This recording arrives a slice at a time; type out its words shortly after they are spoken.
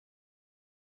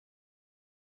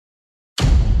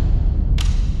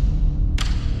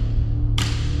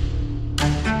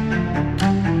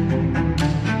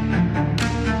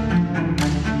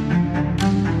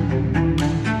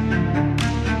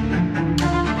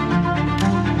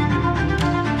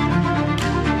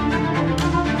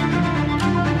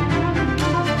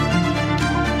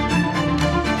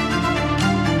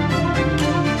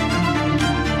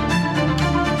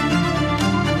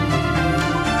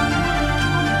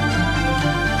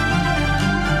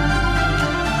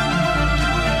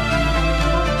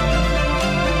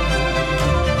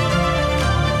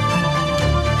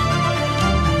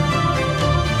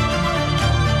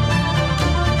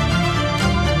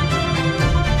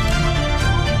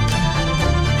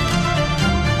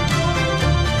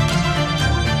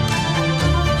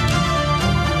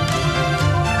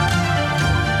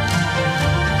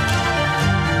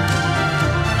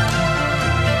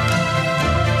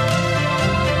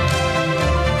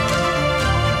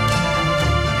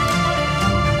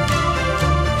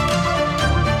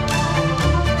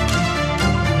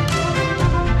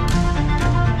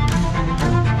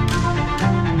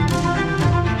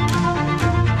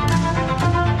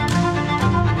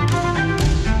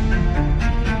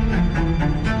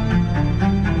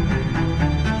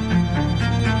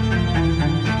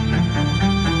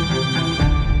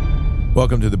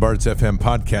Welcome to the Bards FM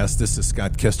podcast. This is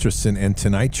Scott Kesterson, and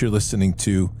tonight you're listening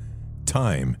to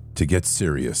Time to Get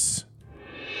Serious.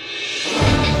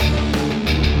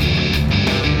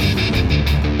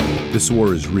 This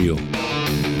war is real.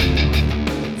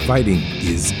 Fighting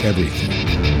is everything.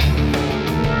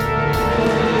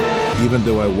 Even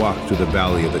though I walk through the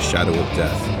valley of the shadow of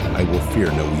death, I will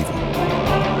fear no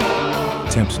evil.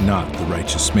 Tempt not the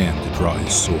righteous man to draw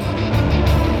his sword.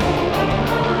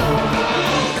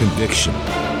 Conviction,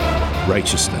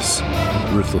 righteousness,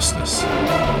 ruthlessness.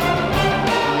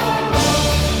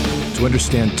 To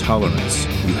understand tolerance,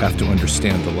 you have to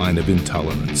understand the line of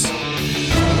intolerance.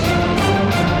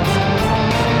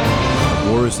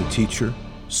 War is the teacher,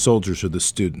 soldiers are the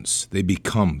students. They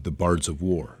become the bards of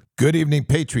war. Good evening,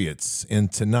 Patriots.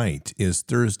 And tonight is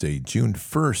Thursday, June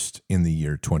 1st in the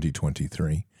year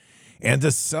 2023. And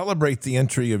to celebrate the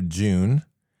entry of June,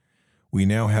 we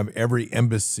now have every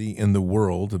embassy in the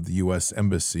world of the U.S.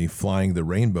 Embassy flying the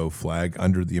rainbow flag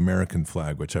under the American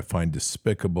flag, which I find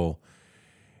despicable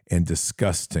and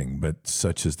disgusting, but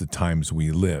such is the times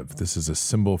we live. This is a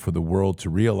symbol for the world to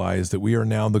realize that we are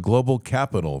now the global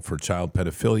capital for child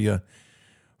pedophilia,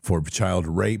 for child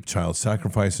rape, child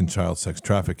sacrifice, and child sex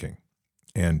trafficking.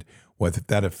 And what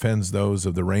that offends those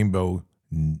of the rainbow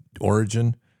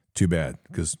origin, too bad,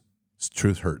 because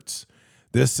truth hurts.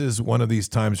 This is one of these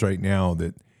times right now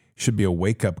that should be a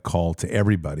wake-up call to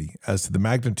everybody as to the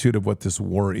magnitude of what this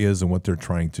war is and what they're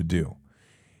trying to do.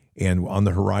 And on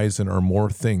the horizon are more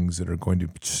things that are going to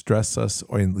stress us,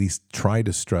 or at least try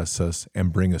to stress us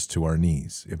and bring us to our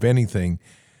knees. If anything,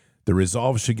 the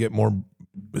resolve should get more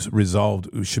resolved,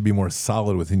 should be more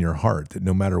solid within your heart, that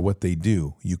no matter what they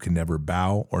do, you can never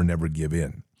bow or never give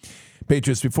in.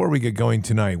 Patriots, before we get going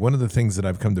tonight, one of the things that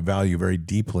I've come to value very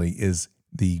deeply is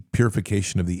the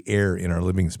purification of the air in our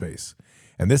living space.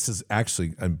 And this is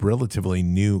actually a relatively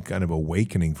new kind of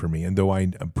awakening for me. And though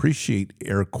I appreciate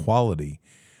air quality,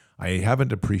 I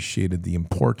haven't appreciated the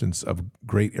importance of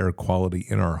great air quality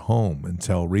in our home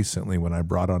until recently when I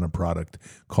brought on a product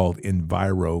called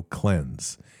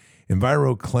EnviroKlenz.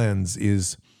 EnviroKlenz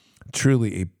is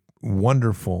truly a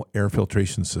wonderful air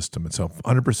filtration system. It's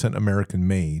 100% American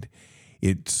made.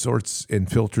 It sorts and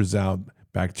filters out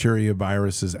bacteria,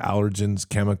 viruses, allergens,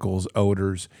 chemicals,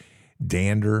 odors,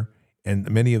 dander, and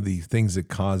many of the things that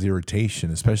cause irritation,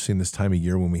 especially in this time of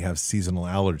year when we have seasonal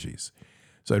allergies.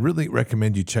 So I'd really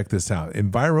recommend you check this out.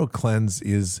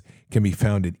 EnviroKlenz can be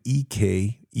found at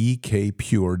ekpure.com.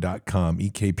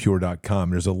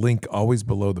 There's a link always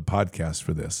below the podcast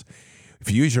for this. If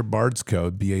you use your BARDS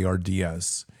code,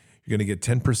 BARDS, you're going to get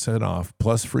 10% off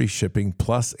plus free shipping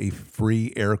plus a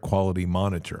free air quality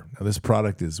monitor. Now, this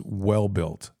product is well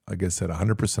built. Like I said,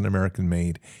 100% American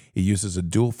made. It uses a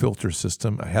dual filter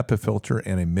system, a HEPA filter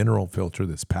and a mineral filter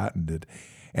that's patented,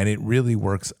 and it really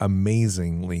works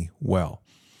amazingly well.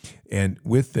 And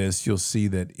with this, you'll see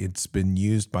that it's been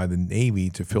used by the Navy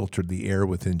to filter the air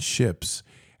within ships.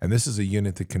 And this is a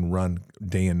unit that can run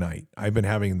day and night. I've been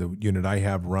having the unit I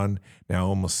have run now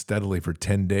almost steadily for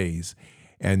 10 days.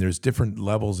 And there's different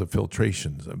levels of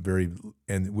filtrations,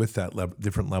 and with that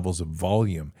different levels of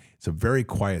volume. It's a very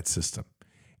quiet system,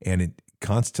 and it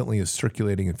constantly is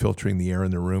circulating and filtering the air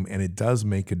in the room, and it does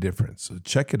make a difference. So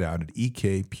check it out at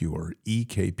ekpure.com.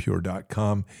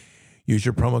 Use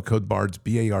your promo code BARDS,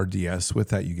 BARDS. With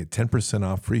that, you get 10%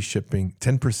 off, free shipping,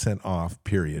 10% off,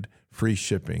 period, free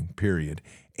shipping, period,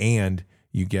 and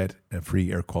you get a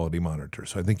free air quality monitor.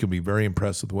 So I think you'll be very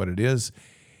impressed with what it is.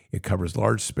 It covers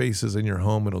large spaces in your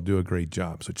home. It'll do a great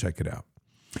job, so check it out.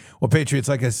 Well, Patriots,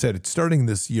 like I said, starting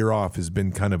this year off has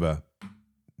been kind of a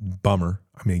bummer.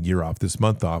 I mean, year off, this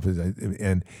month off.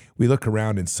 And we look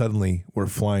around and suddenly we're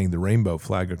flying the rainbow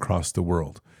flag across the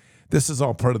world. This is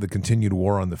all part of the continued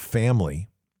war on the family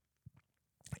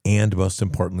and, most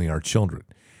importantly, our children.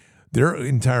 Their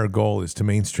entire goal is to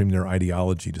mainstream their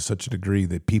ideology to such a degree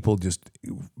that people just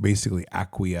basically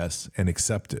acquiesce and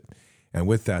accept it. And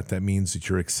with that, that means that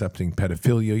you're accepting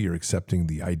pedophilia, you're accepting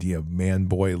the idea of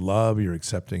man-boy love, you're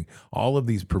accepting all of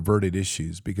these perverted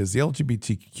issues, because the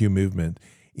LGBTQ movement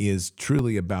is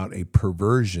truly about a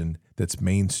perversion that's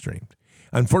mainstreamed.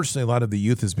 Unfortunately, a lot of the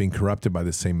youth is being corrupted by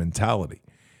the same mentality.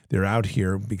 They're out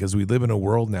here because we live in a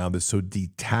world now that's so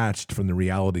detached from the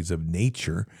realities of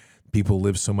nature. People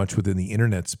live so much within the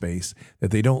internet space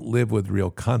that they don't live with real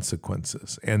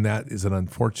consequences. And that is an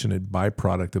unfortunate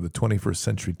byproduct of the 21st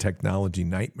century technology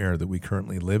nightmare that we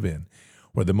currently live in,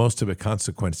 where the most of a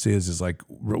consequence is like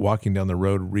walking down the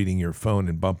road, reading your phone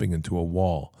and bumping into a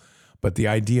wall. But the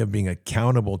idea of being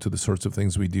accountable to the sorts of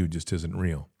things we do just isn't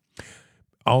real.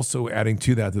 Also adding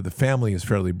to that the family is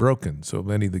fairly broken. So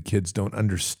many of the kids don't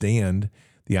understand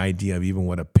the idea of even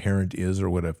what a parent is or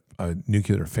what a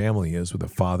nuclear family is with a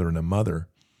father and a mother.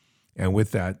 And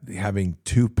with that, having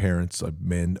two parents of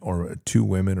men or two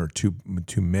women or two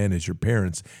men as your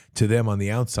parents, to them on the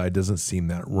outside doesn't seem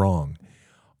that wrong.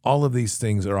 All of these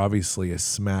things are obviously a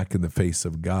smack in the face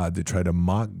of God to try to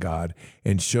mock God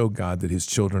and show God that his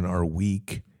children are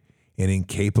weak and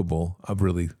incapable of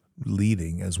really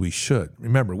leading as we should.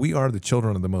 Remember, we are the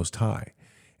children of the Most High,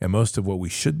 and most of what we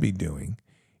should be doing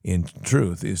in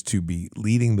truth is to be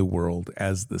leading the world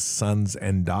as the sons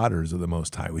and daughters of the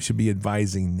Most High. We should be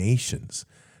advising nations,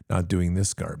 not doing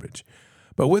this garbage.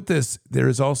 But with this, there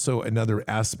is also another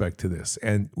aspect to this.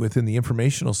 And within the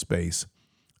informational space,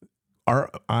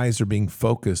 our eyes are being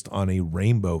focused on a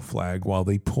rainbow flag while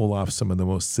they pull off some of the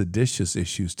most seditious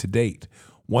issues to date.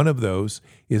 One of those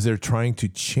is they're trying to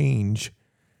change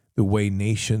the way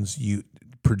nations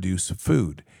produce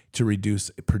food, to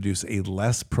produce a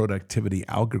less productivity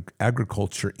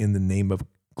agriculture in the name of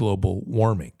global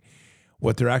warming.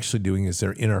 What they're actually doing is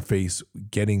they're in our face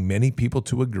getting many people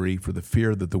to agree for the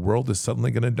fear that the world is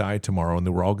suddenly going to die tomorrow and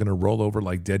that we're all going to roll over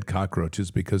like dead cockroaches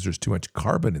because there's too much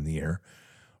carbon in the air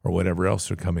or whatever else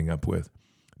they're coming up with.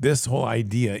 This whole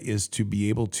idea is to be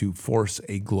able to force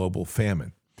a global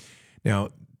famine. Now,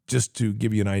 just to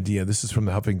give you an idea, this is from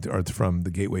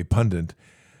the Gateway Pundit.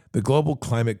 The global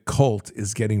climate cult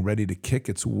is getting ready to kick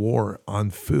its war on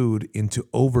food into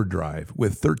overdrive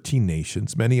with 13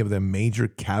 nations, many of them major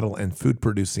cattle and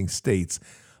food-producing states,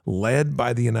 led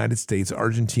by the United States,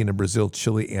 Argentina, Brazil,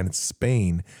 Chile, and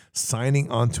Spain, signing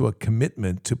onto a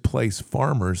commitment to place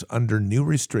farmers under new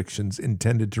restrictions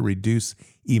intended to reduce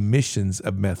emissions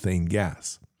of methane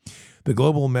gas. The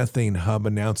Global Methane Hub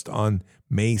announced on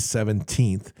May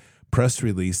 17th press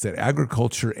release that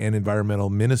agriculture and environmental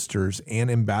ministers and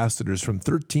ambassadors from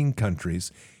 13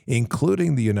 countries,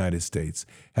 including the United States,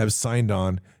 have signed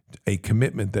on a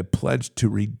commitment that pledged to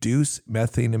reduce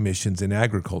methane emissions in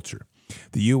agriculture.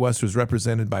 The U.S. was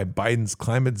represented by Biden's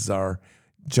climate czar,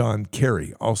 John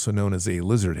Kerry, also known as a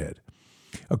lizardhead.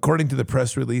 According to the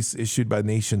press release issued by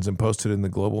nations and posted in the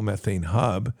Global Methane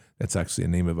Hub, that's actually the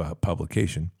name of a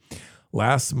publication,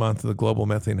 last month, the Global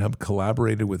Methane Hub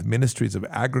collaborated with ministries of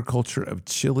agriculture of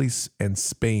Chile and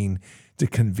Spain to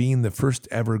convene the first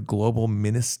ever global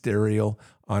ministerial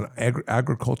on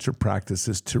agriculture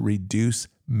practices to reduce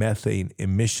methane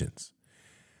emissions.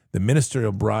 The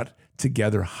ministerial brought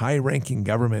together high-ranking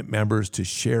government members to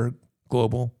share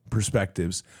global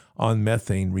perspectives on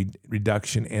methane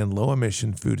reduction and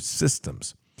low-emission food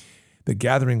systems. The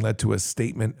gathering led to a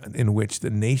statement in which the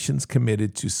nations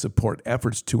committed to support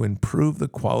efforts to improve the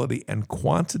quality and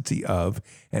quantity of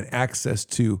and access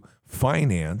to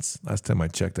finance, last time I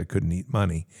checked I couldn't eat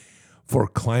money, for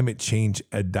climate change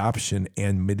adoption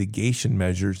and mitigation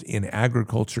measures in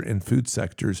agriculture and food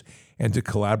sectors, and to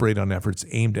collaborate on efforts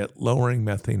aimed at lowering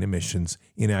methane emissions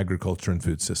in agriculture and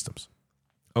food systems.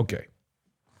 Okay.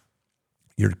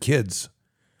 Your kids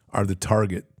are the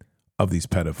target of these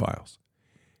pedophiles.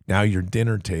 Now your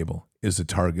dinner table is the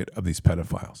target of these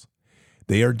pedophiles.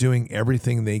 They are doing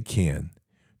everything they can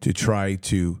to try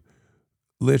to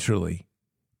literally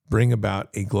bring about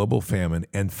a global famine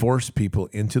and force people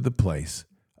into the place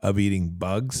of eating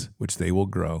bugs, which they will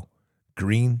grow,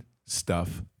 green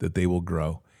stuff that they will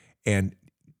grow, and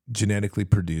genetically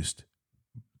produced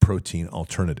protein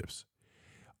alternatives.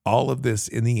 All of this,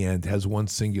 in the end, has one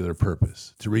singular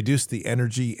purpose: to reduce the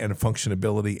energy and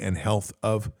functionability and health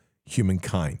of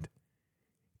humankind,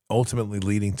 ultimately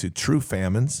leading to true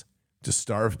famines, to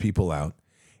starve people out,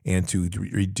 and to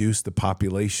reduce the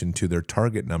population to their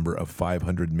target number of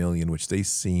 500 million, which they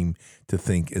seem to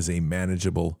think is a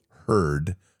manageable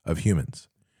herd of humans.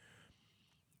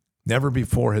 Never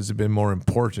before has it been more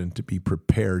important to be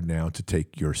prepared now to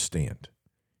take your stand.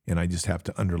 And I just have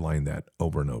to underline that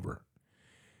over and over.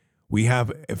 We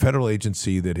have a federal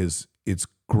agency that it's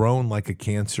grown like a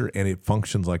cancer and it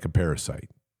functions like a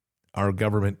parasite. Our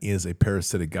government is a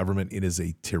parasitic government. It is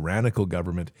a tyrannical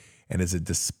government and is a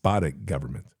despotic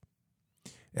government.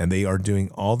 And they are doing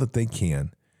all that they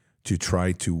can to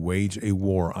try to wage a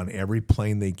war on every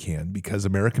plane they can because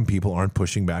American people aren't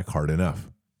pushing back hard enough.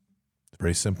 It's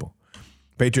very simple.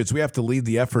 Patriots, we have to lead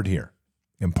the effort here.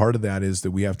 And part of that is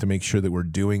that we have to make sure that we're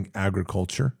doing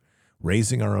agriculture,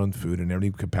 raising our own food in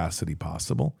every capacity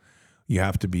possible. You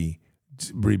have to be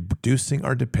reducing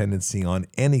our dependency on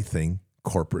anything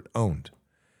corporate owned.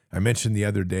 I mentioned the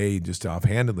other day, just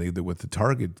offhandedly, that with the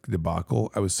Target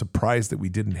debacle, I was surprised that we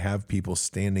didn't have people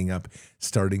standing up,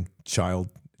 starting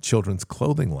children's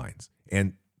clothing lines.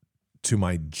 And to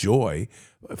my joy,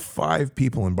 5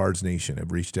 people in Bards Nation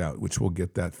have reached out, which we'll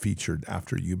get that featured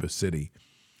after Yuba City.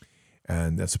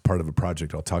 and that's part of a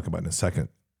project I'll talk about in a second,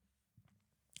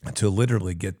 to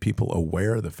literally get people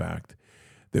aware of the fact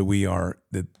that we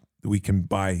can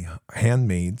buy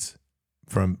handmaids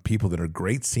from people that are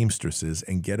great seamstresses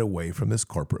and get away from this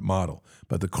corporate model.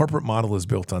 But the corporate model is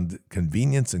built on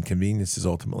convenience, and convenience is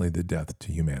ultimately the death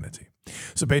to humanity.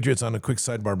 So, Patriots, on a quick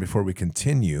sidebar before we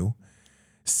continue,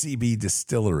 CB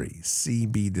Distillery,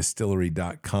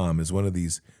 cbdistillery.com is one of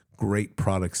these great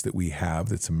products that we have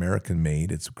that's American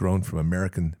made. It's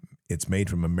made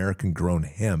from American grown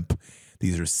hemp.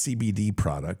 These are CBD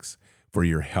products for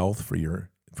your health, for your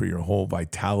whole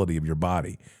vitality of your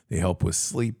body. They help with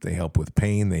sleep, they help with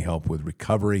pain, they help with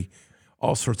recovery,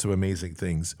 all sorts of amazing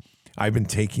things. I've been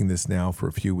taking this now for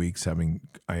a few weeks.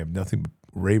 I have nothing but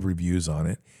rave reviews on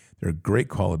it. They're great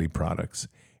quality products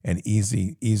and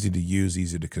easy to use,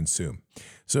 easy to consume.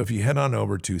 So if you head on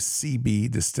over to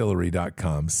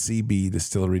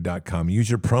cbdistillery.com, use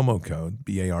your promo code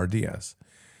BARDS,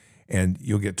 and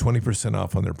you'll get 20%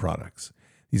 off on their products.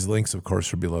 These links, of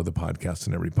course, are below the podcast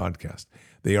and every podcast.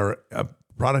 They are a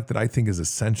product that I think is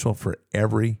essential for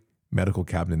every medical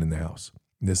cabinet in the house.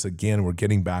 This, again, we're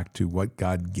getting back to what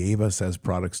God gave us as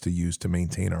products to use to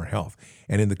maintain our health.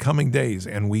 And in the coming days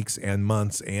and weeks and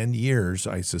months and years,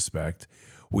 I suspect,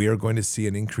 we are going to see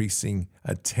an increasing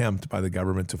attempt by the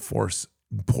government to force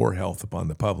poor health upon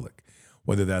the public,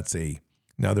 whether that's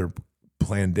another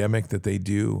pandemic that they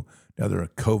do, another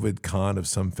COVID con of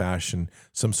some fashion,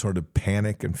 some sort of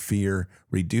panic and fear,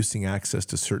 reducing access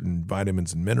to certain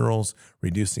vitamins and minerals,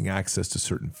 reducing access to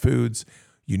certain foods.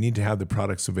 You need to have the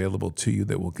products available to you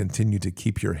that will continue to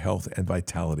keep your health and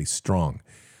vitality strong.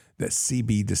 The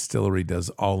CB Distillery does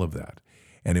all of that.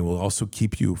 And it will also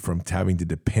keep you from having to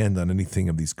depend on anything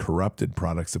of these corrupted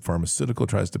products the pharmaceutical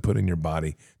tries to put in your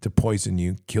body to poison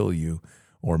you, kill you,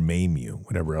 or maim you,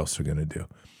 whatever else they're going to do.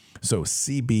 So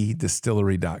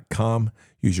cbdistillery.com,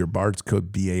 use your BARDS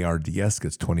code BARDS,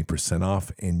 gets 20%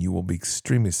 off, and you will be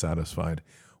extremely satisfied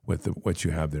with what you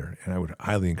have there. And I would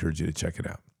highly encourage you to check it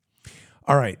out.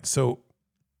 All right, so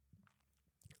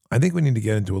I think we need to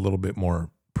get into a little bit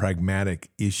more pragmatic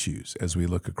issues as we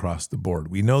look across the board.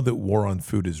 We know that war on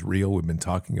food is real. We've been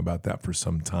talking about that for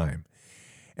some time.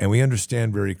 And we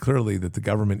understand very clearly that the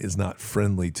government is not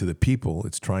friendly to the people.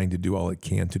 It's trying to do all it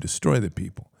can to destroy the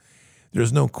people.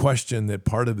 There's no question that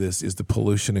part of this is the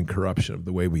pollution and corruption of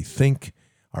the way we think,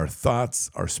 our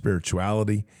thoughts, our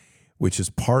spirituality, which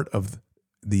is part of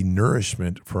the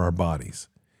nourishment for our bodies.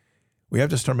 We have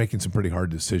to start making some pretty hard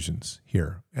decisions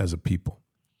here as a people.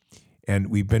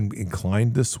 And we've been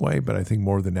inclined this way, but I think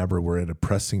more than ever, we're at a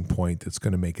pressing point that's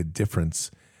going to make a difference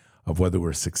of whether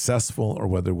we're successful or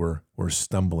whether we're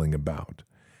stumbling about.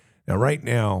 Now, right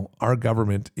now, our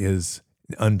government is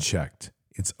unchecked.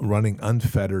 It's running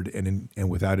unfettered and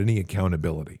without any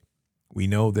accountability. We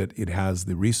know that it has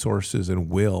the resources and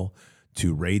will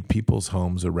to raid people's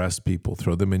homes, arrest people,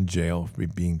 throw them in jail for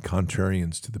being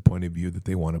contrarians to the point of view that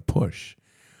they want to push.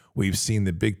 We've seen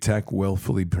that big tech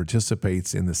willfully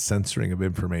participates in the censoring of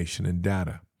information and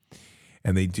data.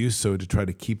 And they do so to try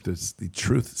to keep the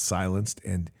truth silenced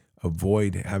and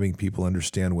avoid having people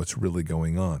understand what's really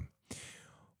going on.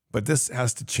 But this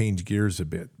has to change gears a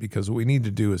bit, because what we need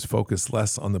to do is focus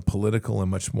less on the political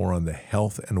and much more on the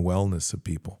health and wellness of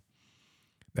people.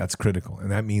 That's critical.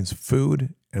 And that means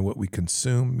food, and what we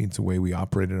consume means the way we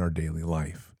operate in our daily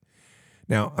life.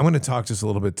 Now, I'm going to talk just a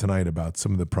little bit tonight about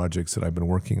some of the projects that I've been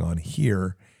working on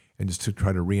here, and just to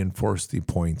try to reinforce the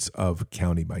points of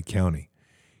county by county.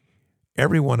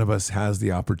 Every one of us has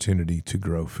the opportunity to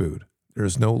grow food. There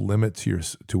is no limit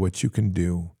to what you can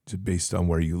do based on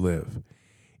where you live.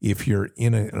 If you're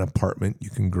in an apartment, you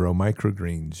can grow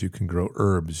microgreens, you can grow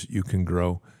herbs, you can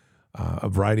grow a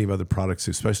variety of other products,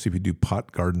 especially if you do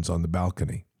pot gardens on the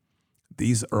balcony.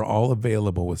 These are all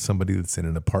available with somebody that's in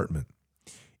an apartment.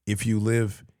 If you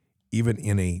live even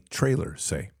in a trailer,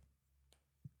 say,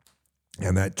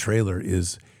 and that trailer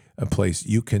is a place,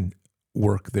 you can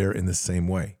work there in the same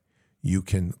way. You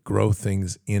can grow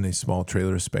things in a small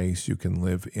trailer space. You can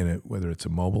live in it, whether it's a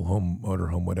mobile home,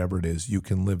 motorhome, whatever it is, you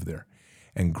can live there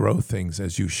and grow things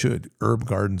as you should. Herb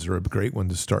gardens are a great one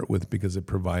to start with because it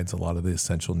provides a lot of the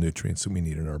essential nutrients that we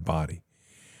need in our body.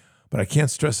 But I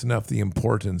can't stress enough the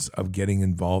importance of getting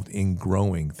involved in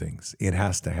growing things. It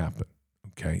has to happen.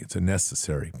 Okay, it's a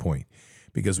necessary point,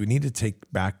 because we need to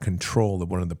take back control of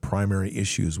one of the primary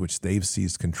issues which they've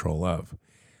seized control of.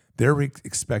 They're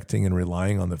expecting and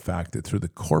relying on the fact that through the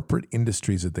corporate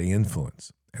industries that they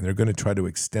influence, and they're going to try to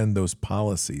extend those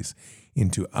policies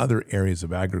into other areas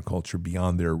of agriculture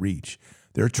beyond their reach.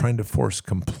 They're trying to force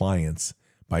compliance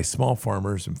by small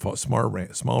farmers and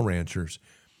small ranchers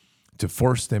to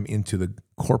force them into the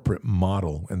corporate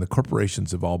model. And the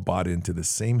corporations have all bought into the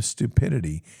same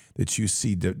stupidity that you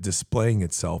see displaying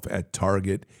itself at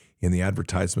Target, in the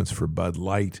advertisements for Bud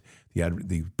Light,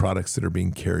 the products that are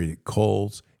being carried at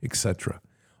Kohl's, etc.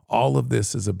 All of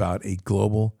this is about a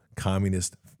global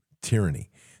communist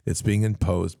tyranny that's being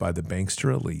imposed by the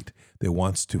bankster elite that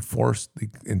wants to force the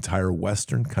entire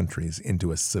Western countries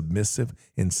into a submissive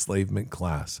enslavement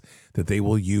class that they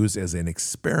will use as an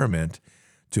experiment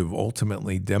to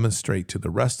ultimately demonstrate to the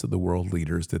rest of the world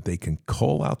leaders that they can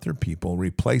cull out their people,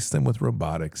 replace them with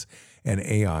robotics and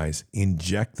AIs,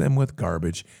 inject them with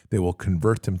garbage. They will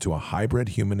convert them to a hybrid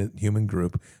human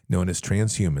group known as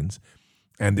transhumans,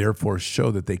 and therefore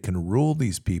show that they can rule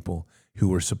these people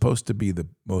who are supposed to be the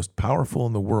most powerful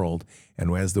in the world.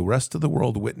 And as the rest of the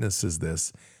world witnesses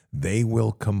this, they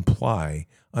will comply,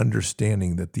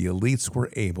 understanding that the elites were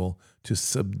able to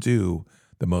subdue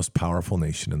the most powerful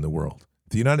nation in the world.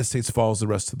 If the United States falls, the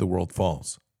rest of the world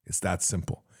falls. It's that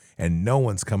simple. And no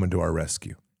one's coming to our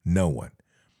rescue. No one.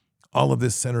 All of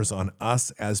this centers on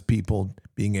us as people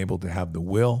being able to have the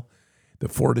will, the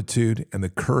fortitude, and the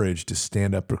courage to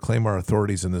stand up, proclaim our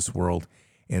authorities in this world,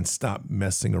 and stop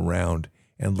messing around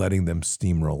and letting them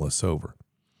steamroll us over.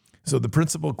 So the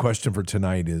principal question for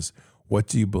tonight is, what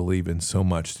do you believe in so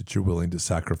much that you're willing to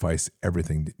sacrifice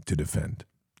everything to defend?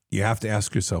 You have to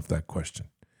ask yourself that question.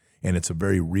 And it's a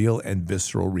very real and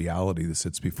visceral reality that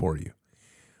sits before you.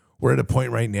 We're at a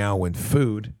point right now when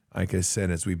food, like I said,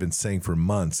 as we've been saying for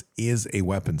months, is a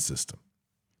weapon system.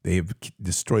 They have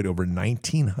destroyed over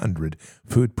 1,900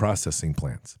 food processing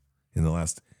plants in the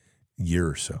last year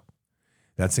or so.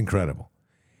 That's incredible.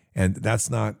 And that's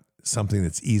not something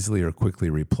that's easily or quickly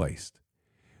replaced.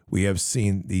 We have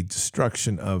seen the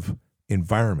destruction of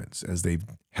environments as they've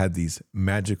had these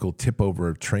magical tip over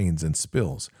of trains and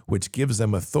spills, which gives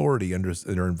them authority under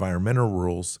their environmental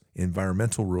rules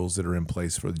that are in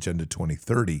place for Agenda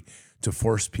 2030 to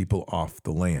force people off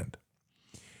the land.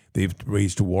 They've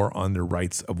waged war on their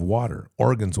rights of water.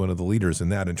 Oregon's one of the leaders in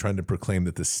that, and trying to proclaim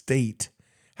that the state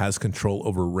has control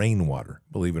over rainwater,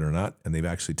 believe it or not, and they've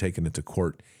actually taken it to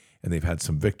court, and they've had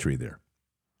some victory there.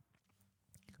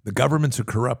 The governments are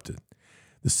corrupted.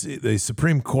 The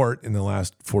Supreme Court in the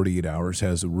last 48 hours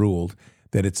has ruled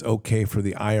that it's okay for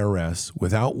the IRS,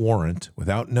 without warrant,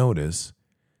 without notice,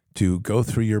 to go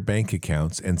through your bank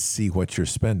accounts and see what you're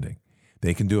spending.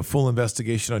 They can do a full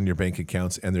investigation on your bank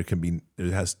accounts, and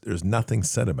there's nothing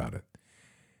said about it.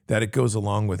 That it goes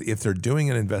along with, if they're doing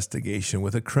an investigation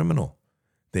with a criminal,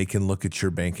 they can look at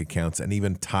your bank accounts and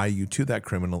even tie you to that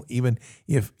criminal, even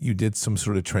if you did some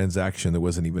sort of transaction that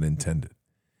wasn't even intended.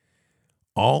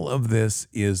 All of this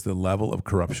is the level of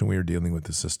corruption we are dealing with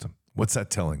the system. What's that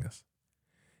telling us?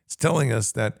 It's telling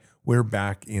us that we're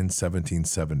back in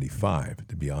 1775,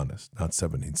 to be honest, not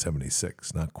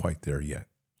 1776, not quite there yet.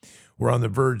 We're on the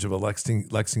verge of a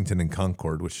Lexington and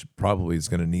Concord, which probably is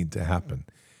going to need to happen,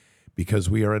 because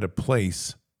we are at a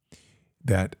place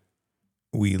that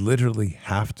we literally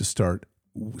have to start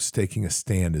taking a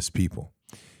stand as people.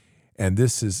 And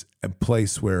this is a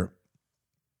place where,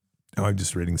 I'm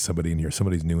just reading somebody in here.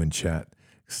 Somebody's new in chat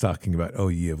talking about, oh,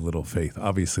 ye of little faith.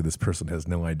 Obviously, this person has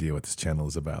no idea what this channel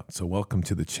is about. So welcome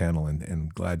to the channel,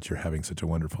 and glad you're having such a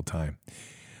wonderful time.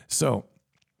 So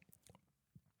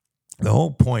the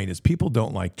whole point is, people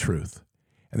don't like truth.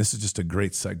 And this is just a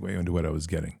great segue into what I was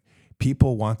getting.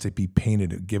 People want to be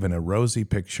painted, given a rosy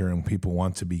picture, and people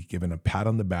want to be given a pat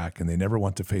on the back, and they never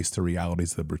want to face the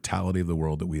realities of the brutality of the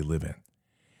world that we live in.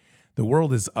 The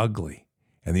world is ugly.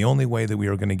 And the only way that we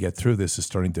are going to get through this is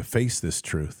starting to face this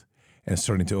truth and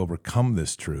starting to overcome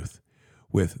this truth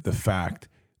with the fact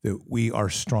that we are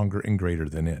stronger and greater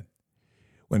than it.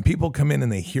 When people come in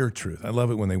and they hear truth, I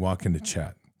love it when they walk into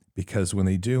chat, because when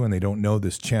they do and they don't know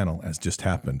this channel, as just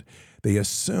happened, they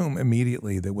assume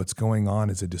immediately that what's going on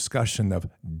is a discussion of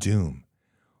doom.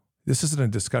 This isn't a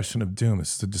discussion of doom.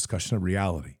 This is a discussion of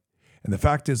reality. And the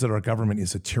fact is that our government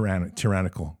is a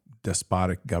tyrannical,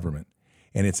 despotic government.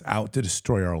 And it's out to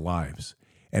destroy our lives.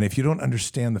 And if you don't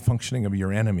understand the functioning of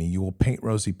your enemy, you will paint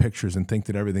rosy pictures and think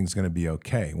that everything's going to be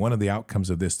okay. One of the outcomes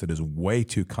of this that is way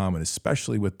too common,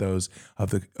 especially with those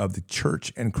of the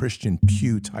church and Christian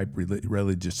pew type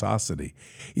religiosity,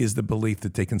 is the belief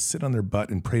that they can sit on their butt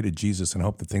and pray to Jesus and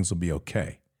hope that things will be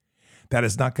okay. That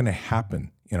is not going to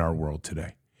happen in our world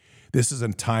today. This is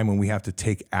a time when we have to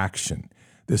take action.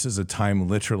 This is a time,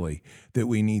 literally, that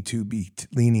we need to be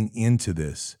leaning into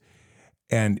this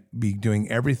and be doing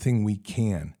everything we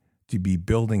can to be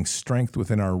building strength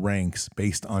within our ranks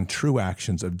based on true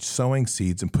actions of sowing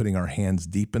seeds and putting our hands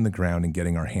deep in the ground and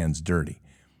getting our hands dirty.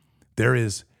 There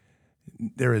is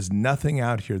There is nothing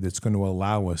out here that's going to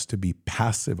allow us to be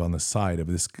passive on the side of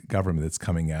this government that's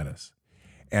coming at us.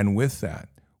 And with that,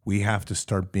 we have to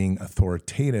start being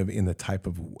authoritative in the type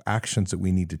of actions that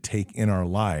we need to take in our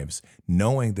lives,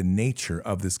 knowing the nature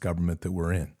of this government that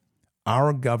we're in.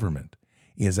 Our government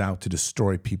is out to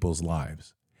destroy people's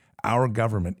lives. Our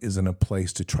government is in a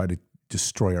place to try to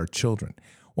destroy our children.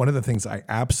 One of the things I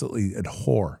absolutely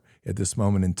abhor at this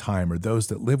moment in time are those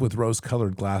that live with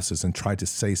rose-colored glasses and try to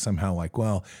say somehow like,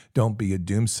 well, don't be a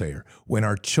doomsayer. When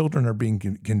our children are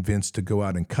being convinced to go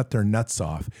out and cut their nuts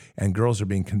off, and girls are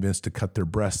being convinced to cut their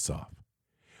breasts off,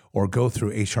 or go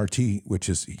through HRT, which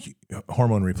is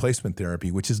hormone replacement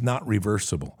therapy, which is not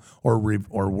reversible, or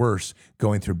worse,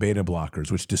 going through beta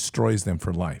blockers, which destroys them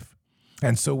for life.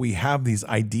 And so we have these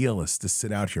idealists to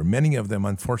sit out here, many of them,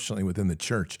 unfortunately, within the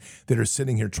church, that are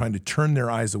sitting here trying to turn their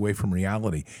eyes away from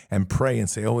reality and pray and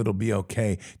say, oh, it'll be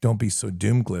okay. Don't be so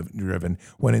doom-driven,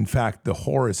 when in fact the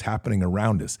horror is happening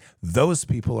around us. Those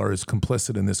people are as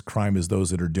complicit in this crime as those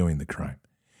that are doing the crime.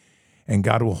 And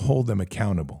God will hold them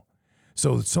accountable.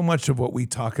 So much of what we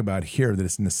talk about here that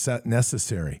is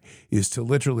necessary is to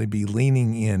literally be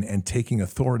leaning in and taking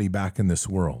authority back in this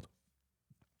world.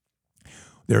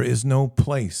 There is no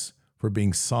place for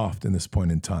being soft in this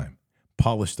point in time.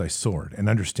 Polish thy sword and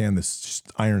understand this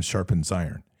iron sharpens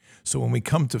iron. So when we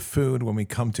come to food, when we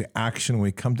come to action, when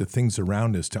we come to things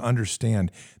around us, to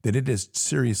understand that it is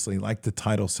seriously, like the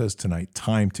title says tonight,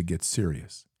 time to get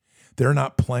serious. They're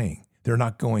not playing. They're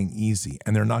not going easy,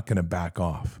 and they're not going to back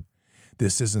off.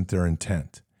 This isn't their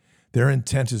intent. Their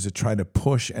intent is to try to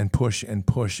push and push and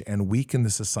push and weaken the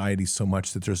society so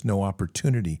much that there's no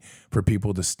opportunity for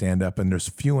people to stand up. And there's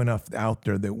few enough out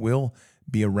there that will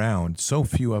be around, so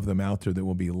few of them out there that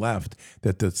will be left,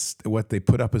 that what they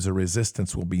put up as a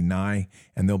resistance will be nigh,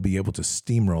 and they'll be able to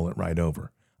steamroll it right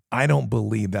over. I don't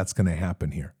believe that's going to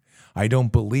happen here. I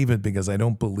don't believe it because I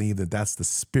don't believe that that's the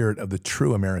spirit of the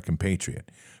true American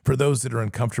patriot. For those that are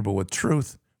uncomfortable with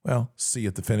truth, well, see you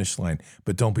at the finish line,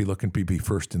 but don't be looking to be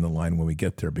first in the line when we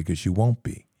get there, because you won't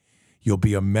be. You'll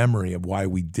be a memory of why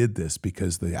we did this,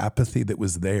 because the apathy that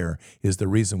was there is the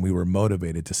reason we were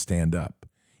motivated to stand up.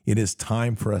 It is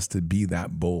time for us to be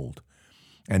that bold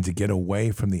and to get away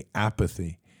from the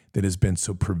apathy that has been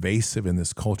so pervasive in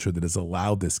this culture that has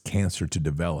allowed this cancer to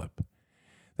develop.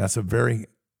 That's a very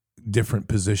different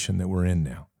position that we're in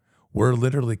now. We're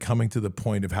literally coming to the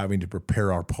point of having to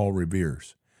prepare our Paul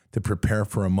Reveres, to prepare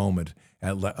for a moment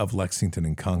of Lexington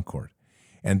and Concord.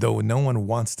 And though no one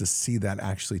wants to see that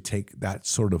actually take that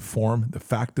sort of form, the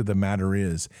fact of the matter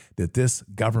is that this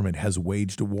government has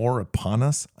waged war upon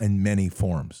us in many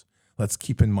forms. Let's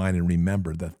keep in mind and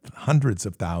remember the hundreds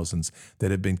of thousands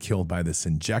that have been killed by this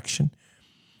injection,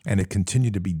 and it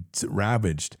continued to be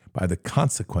ravaged by the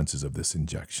consequences of this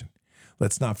injection.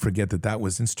 Let's not forget that that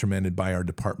was instrumented by our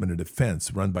Department of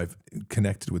Defense,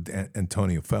 connected with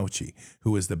Antonio Fauci, who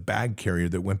was the bag carrier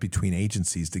that went between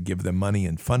agencies to give them money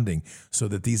and funding so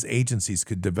that these agencies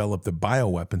could develop the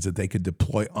bioweapons that they could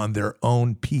deploy on their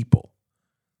own people.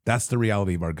 That's the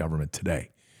reality of our government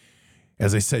today.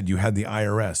 As I said, you had the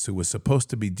IRS, who was supposed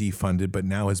to be defunded, but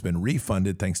now has been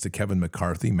refunded thanks to Kevin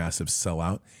McCarthy, massive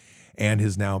sellout, and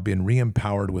has now been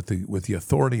re-empowered with the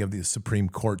authority of the Supreme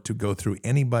Court to go through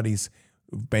anybody's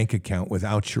bank account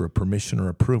without your permission or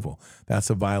approval. That's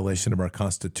a violation of our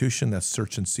Constitution. That's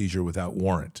search and seizure without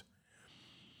warrant.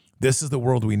 This is the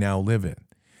world we now live in.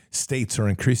 States are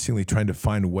increasingly trying to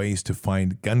find ways to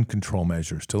find gun control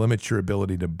measures to limit your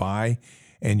ability to buy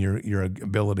and your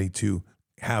ability to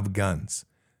have guns.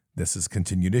 This is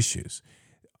continued issues.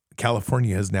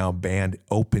 California has now banned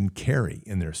open carry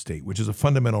in their state, which is a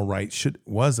fundamental right,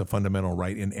 was a fundamental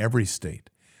right in every state,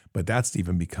 but that's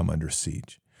even become under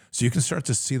siege. So you can start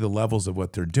to see the levels of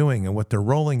what they're doing, and what they're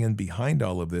rolling in behind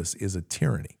all of this is a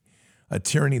tyranny that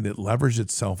leverages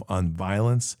itself on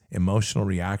violence, emotional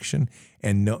reaction,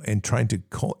 and trying to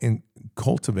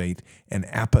cultivate an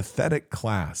apathetic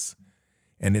class.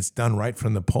 And it's done right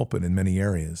from the pulpit in many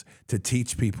areas, to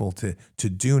teach people to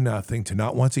do nothing, to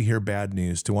not want to hear bad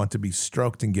news, to want to be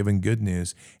stroked and given good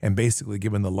news, and basically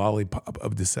given the lollipop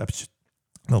of deception.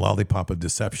 The lollipop of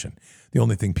deception. The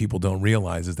only thing people don't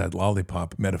realize is that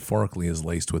lollipop metaphorically is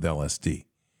laced with LSD.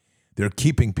 They're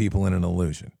keeping people in an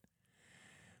illusion.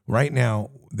 Right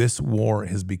now, this war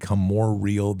has become more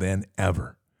real than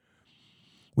ever.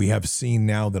 We have seen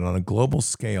now that on a global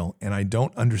scale, and I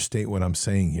don't understate what I'm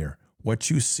saying here, what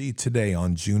you see today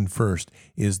on June 1st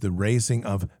is the raising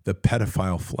of the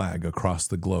pedophile flag across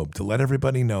the globe to let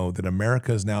everybody know that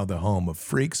America is now the home of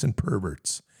freaks and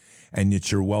perverts, and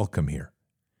that you're welcome here.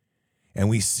 And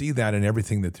we see that in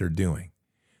everything that they're doing.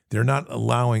 They're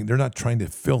not trying to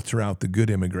filter out the good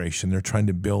immigration. They're trying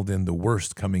to build in the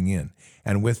worst coming in.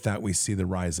 And with that, we see the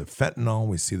rise of fentanyl.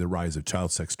 We see the rise of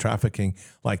child sex trafficking,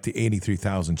 like the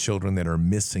 83,000 children that are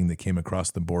missing that came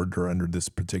across the border under this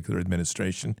particular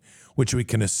administration, which we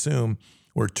can assume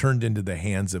were turned into the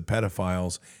hands of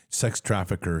pedophiles, sex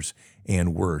traffickers,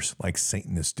 and worse, like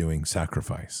Satanists doing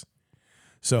sacrifice.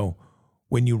 So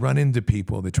when you run into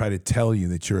people that try to tell you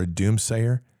that you're a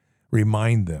doomsayer,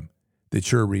 remind them that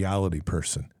you're a reality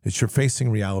person, that you're facing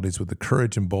realities with the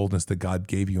courage and boldness that God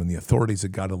gave you and the authorities that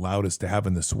God allowed us to have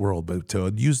in this world. But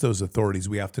to use those authorities,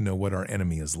 we have to know what our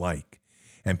enemy is like.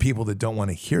 And people that don't want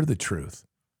to hear the truth,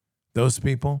 those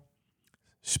people,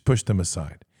 push them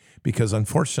aside. Because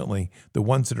unfortunately, the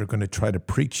ones that are going to try to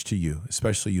preach to you,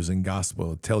 especially using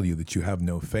gospel, tell you that you have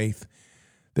no faith,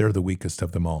 they're the weakest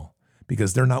of them all.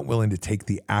 Because they're not willing to take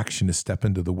the action to step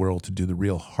into the world to do the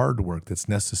real hard work that's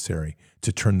necessary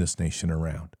to turn this nation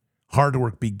around. Hard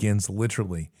work begins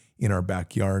literally in our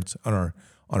backyards, on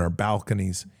our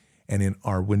balconies, and in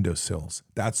our windowsills.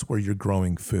 That's where you're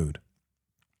growing food.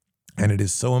 And it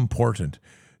is so important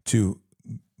to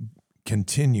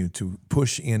continue to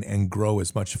push in and grow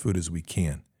as much food as we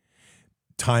can.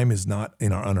 Time is not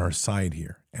on our side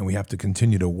here, and we have to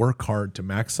continue to work hard to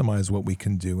maximize what we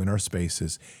can do in our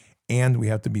spaces, and we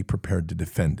have to be prepared to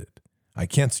defend it. I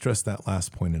can't stress that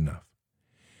last point enough.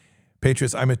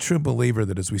 Patriots, I'm a true believer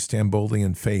that as we stand boldly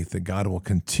in faith, that God will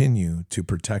continue to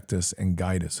protect us and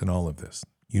guide us in all of this.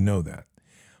 You know that.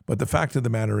 But the fact of the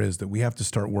matter is that we have to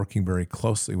start working very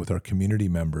closely with our community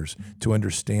members to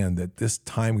understand that this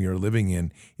time we are living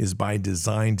in is by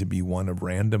design to be one of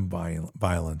random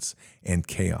violence and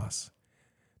chaos.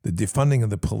 The defunding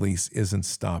of the police isn't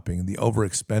stopping. The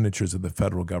over-expenditures of the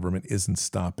federal government isn't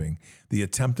stopping. The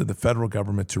attempt of the federal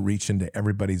government to reach into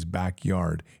everybody's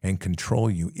backyard and control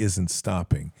you isn't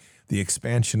stopping. The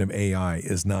expansion of AI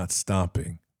is not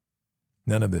stopping.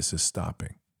 None of this is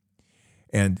stopping.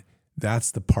 And that's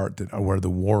the part where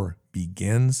the war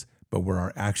begins, but where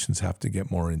our actions have to get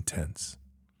more intense.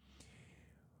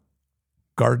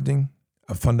 Gardening,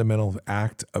 a fundamental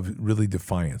act of really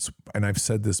defiance. And I've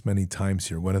said this many times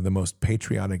here, one of the most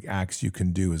patriotic acts you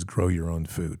can do is grow your own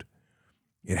food.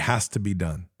 It has to be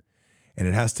done. And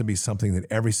it has to be something that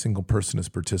every single person is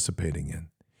participating in.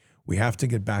 We have to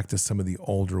get back to some of the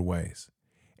older ways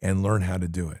and learn how to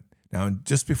do it. Now,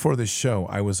 just before this show,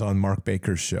 I was on Mark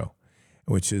Baker's show,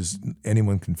 which is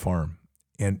Anyone Can Farm.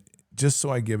 And just so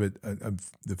I give it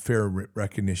the fair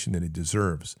recognition that it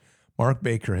deserves, Mark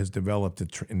Baker has developed an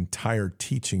entire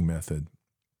teaching method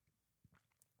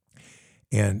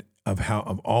and of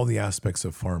all the aspects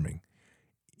of farming.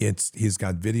 He's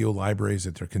got video libraries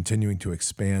that they're continuing to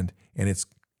expand, and it's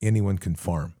Anyone Can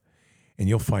Farm, and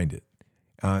you'll find it.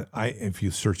 If you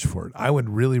search for it, I would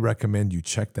really recommend you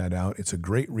check that out. It's a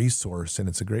great resource, and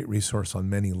it's a great resource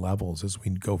on many levels as we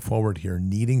go forward here,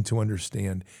 needing to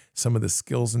understand some of the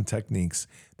skills and techniques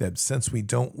that, since we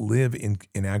don't live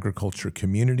in agriculture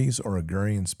communities or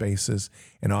agrarian spaces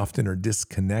and often are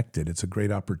disconnected, it's a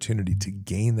great opportunity to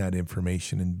gain that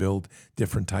information and build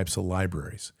different types of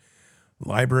libraries.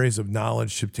 Libraries of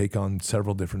knowledge should take on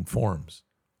several different forms.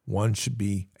 One should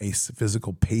be a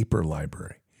physical paper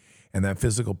library. And that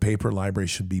physical paper library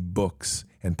should be books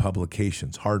and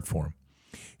publications, hard form.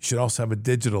 You should also have a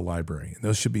digital library, and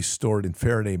those should be stored in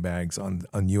Faraday bags on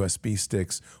USB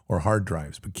sticks or hard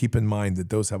drives. But keep in mind that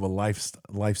those have a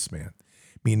lifespan,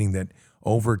 meaning that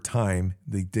over time,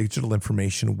 the digital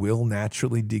information will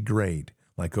naturally degrade,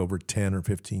 like over 10 or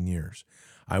 15 years.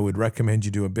 I would recommend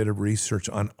you do a bit of research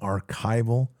on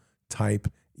archival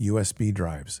type USB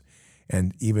drives,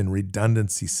 and even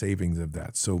redundancy savings of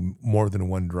that, so more than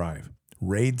one drive.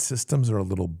 RAID systems are a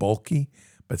little bulky,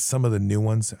 but some of the new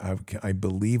ones, I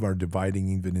believe, are dividing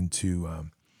even into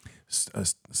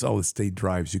solid-state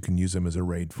drives. You can use them as a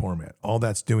RAID format. All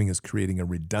that's doing is creating a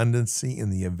redundancy in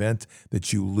the event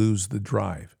that you lose the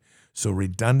drive. So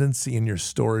redundancy in your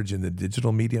storage in the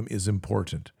digital medium is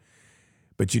important.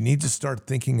 But you need to start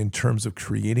thinking in terms of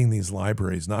creating these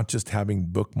libraries, not just having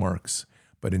bookmarks,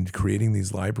 but in creating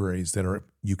these libraries that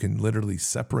you can literally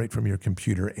separate from your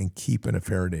computer and keep in a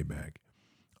Faraday bag.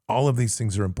 All of these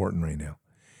things are important right now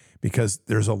because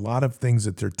there's a lot of things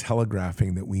that they're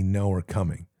telegraphing that we know are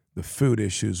coming. The food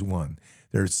issue is one.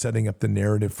 They're setting up the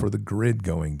narrative for the grid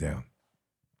going down.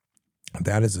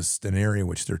 That is a scenario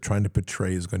which they're trying to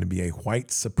portray is going to be a white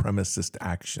supremacist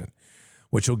action,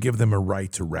 which will give them a right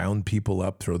to round people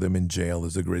up, throw them in jail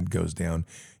as the grid goes down,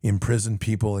 imprison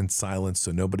people in silence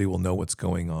so nobody will know what's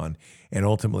going on, and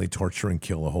ultimately torture and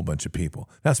kill a whole bunch of people.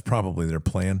 That's probably their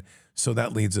plan. So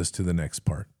that leads us to the next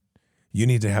part. You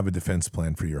need to have a defense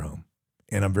plan for your home.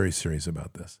 And I'm very serious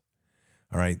about this.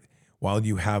 All right. While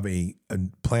you have a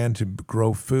plan to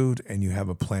grow food and you have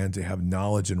a plan to have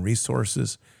knowledge and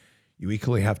resources, you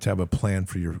equally have to have a plan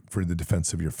for the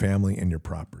defense of your family and your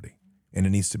property. And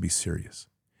it needs to be serious.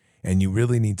 And you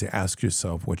really need to ask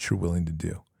yourself what you're willing to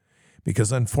do.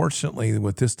 Because unfortunately,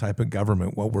 with this type of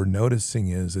government, what we're noticing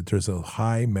is that there's a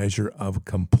high measure of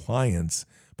compliance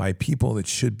by people that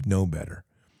should know better.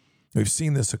 We've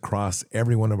seen this across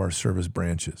every one of our service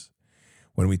branches.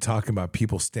 When we talk about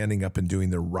people standing up and doing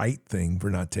the right thing for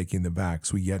not taking the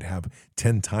vax, we yet have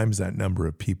 10 times that number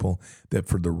of people that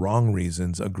for the wrong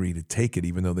reasons agree to take it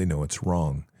even though they know it's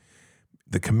wrong.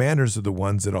 The commanders are the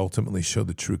ones that ultimately show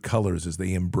the true colors as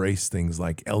they embrace things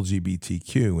like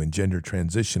LGBTQ and gender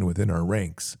transition within our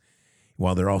ranks.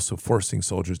 While they're also forcing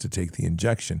soldiers to take the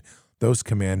injection, those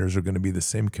commanders are going to be the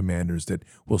same commanders that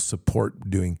will support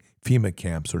doing FEMA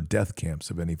camps or death camps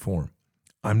of any form.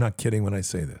 I'm not kidding when I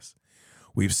say this.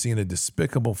 We've seen a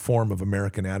despicable form of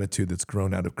American attitude that's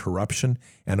grown out of corruption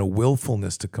and a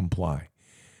willfulness to comply.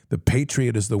 The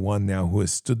patriot is the one now who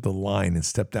has stood the line and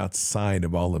stepped outside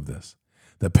of all of this.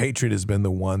 The patriot has been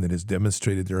the one that has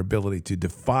demonstrated their ability to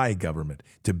defy government,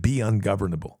 to be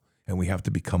ungovernable, and we have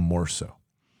to become more so.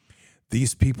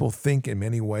 These people think in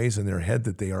many ways in their head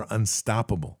that they are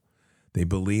unstoppable. They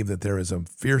believe that there is a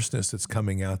fierceness that's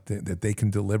coming out that they can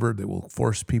deliver that will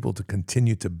force people to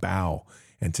continue to bow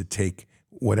and to take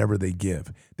whatever they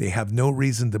give. They have no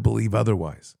reason to believe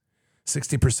otherwise.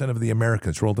 60% of the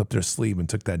Americans rolled up their sleeve and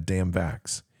took that damn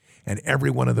vax. And every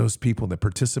one of those people that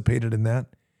participated in that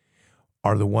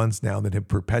are the ones now that have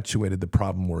perpetuated the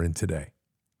problem we're in today.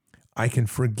 I can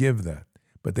forgive that,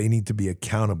 but they need to be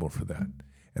accountable for that.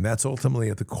 And that's ultimately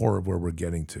at the core of where we're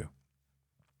getting to.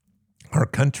 Our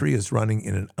country is running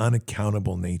in an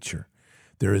unaccountable nature.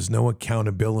 There is no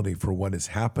accountability for what has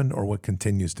happened or what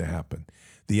continues to happen.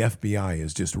 The FBI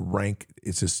is just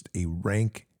a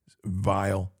rank,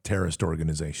 vile terrorist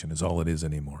organization is all it is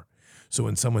anymore. So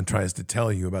when someone tries to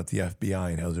tell you about the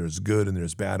FBI and how there's good and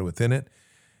there's bad within it,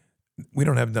 we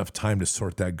don't have enough time to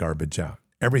sort that garbage out.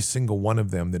 Every single one of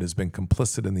them that has been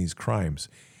complicit in these crimes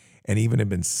and even have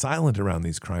been silent around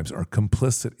these crimes are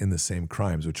complicit in the same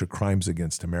crimes, which are crimes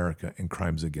against America and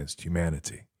crimes against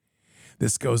humanity.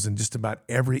 This goes in just about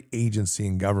every agency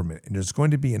in government. And there's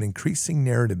going to be an increasing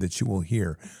narrative that you will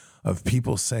hear of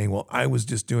people saying, well, I was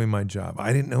just doing my job.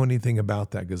 I didn't know anything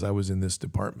about that because I was in this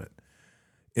department.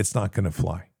 It's not going to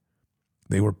fly.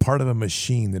 They were part of a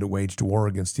machine that waged war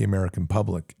against the American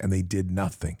public, and they did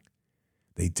nothing.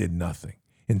 They did nothing.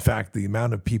 In fact, the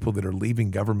amount of people that are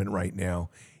leaving government right now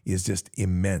is just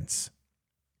immense.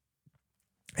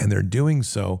 And they're doing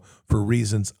so for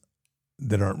reasons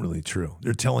that aren't really true.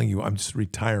 They're telling you, I'm just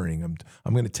retiring.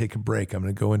 I'm going to take a break. I'm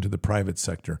going to go into the private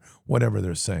sector, whatever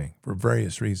they're saying, for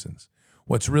various reasons.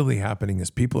 What's really happening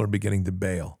is people are beginning to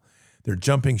bail. They're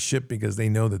jumping ship because they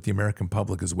know that the American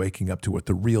public is waking up to what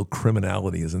the real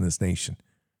criminality is in this nation.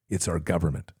 It's our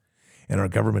government. And our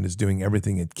government is doing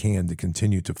everything it can to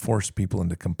continue to force people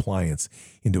into compliance,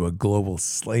 into a global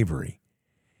slavery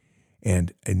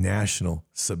and a national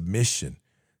submission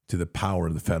to the power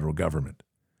of the federal government.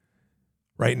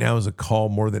 Right now is a call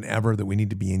more than ever that we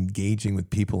need to be engaging with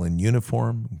people in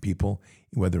uniform, people,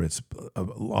 whether it's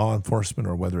law enforcement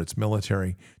or whether it's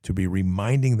military, to be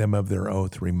reminding them of their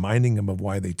oath, reminding them of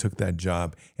why they took that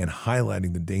job, and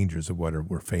highlighting the dangers of what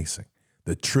we're facing.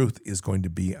 The truth is going to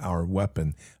be our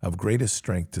weapon of greatest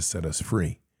strength to set us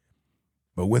free.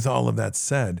 But with all of that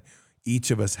said,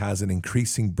 each of us has an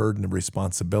increasing burden of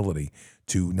responsibility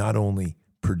to not only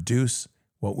produce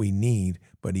what we need,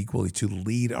 but equally to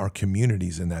lead our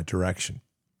communities in that direction.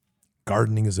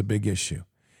 Gardening is a big issue.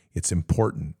 It's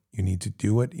important. You need to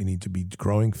do it. You need to be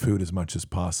growing food as much as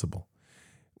possible.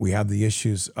 We have the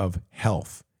issues of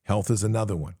health. Health is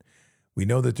another one. We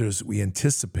know that we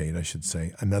anticipate,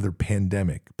 another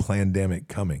plandemic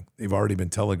coming. They've already been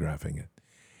telegraphing it.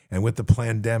 And with the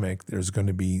plandemic,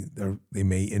 they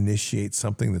may initiate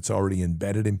something that's already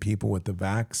embedded in people with the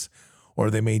vax, or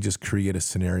they may just create a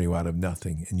scenario out of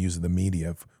nothing and use the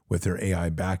media with their AI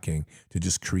backing to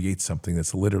just create something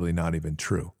that's literally not even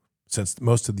true. Since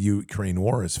most of the Ukraine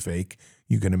war is fake,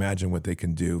 you can imagine what they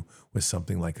can do with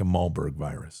something like a Marburg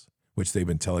virus, which they've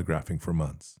been telegraphing for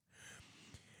months.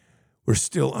 We're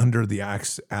still under the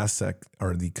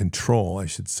control,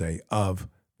 of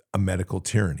a medical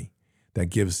tyranny that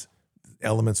gives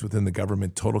elements within the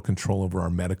government total control over our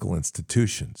medical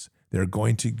institutions. They're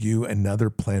going to do another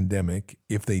plandemic.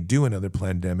 If they do another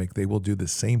plandemic, they will do the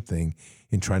same thing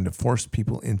in trying to force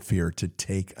people in fear to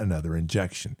take another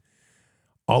injection.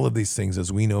 All of these things,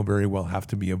 as we know very well, have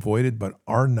to be avoided, but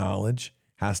our knowledge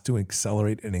has to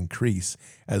accelerate and increase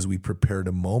as we prepare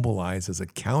to mobilize as a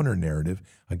counter narrative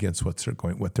against what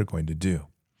they're going to do.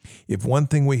 If one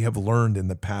thing we have learned in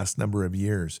the past number of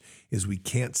years is we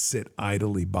can't sit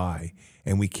idly by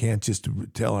and we can't just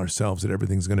tell ourselves that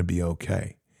everything's going to be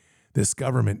okay. This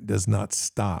government does not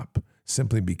stop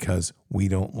simply because we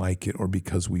don't like it or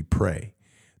because we pray.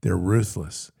 They're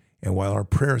ruthless. And while our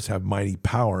prayers have mighty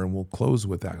power, and we'll close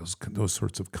with those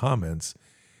sorts of comments,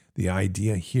 the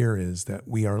idea here is that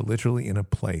we are literally in a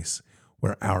place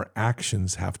where our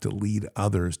actions have to lead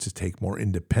others to take more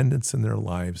independence in their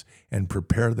lives and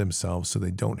prepare themselves so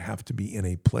they don't have to be in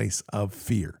a place of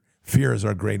fear. Fear is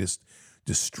our greatest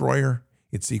destroyer.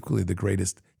 It's equally the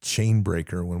greatest chain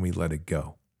breaker when we let it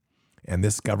go. And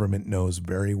this government knows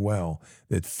very well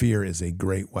that fear is a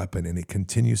great weapon, and it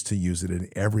continues to use it in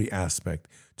every aspect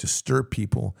to stir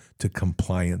people to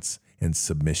compliance and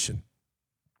submission.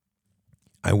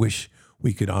 I wish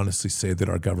we could honestly say that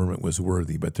our government was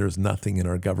worthy, but there's nothing in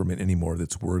our government anymore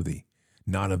that's worthy.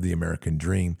 Not of the American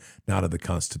dream, not of the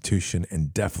Constitution,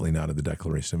 and definitely not of the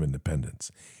Declaration of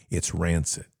Independence. It's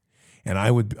rancid. And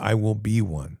I will be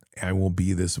one. I will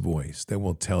be this voice that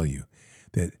will tell you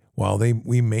that while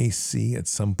we may see at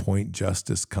some point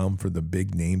justice come for the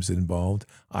big names involved,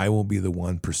 I will be the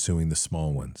one pursuing the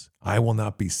small ones. I will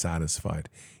not be satisfied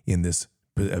in this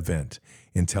event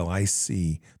until I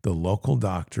see the local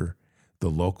doctor,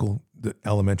 the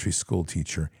elementary school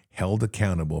teacher held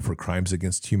accountable for crimes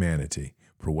against humanity,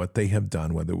 for what they have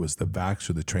done, whether it was the vax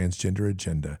or the transgender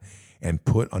agenda, and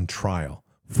put on trial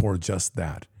for just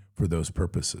that, for those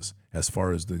purposes. As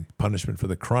far as the punishment for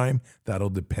the crime, that'll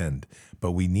depend.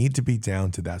 But we need to be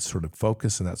down to that sort of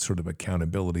focus and that sort of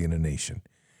accountability in a nation,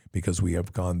 because we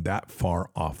have gone that far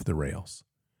off the rails.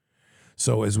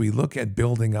 So as we look at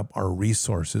building up our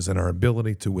resources and our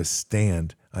ability to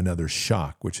withstand another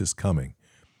shock, which is coming,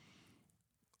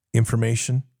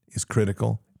 information is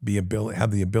critical.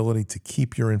 Have the ability to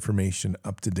keep your information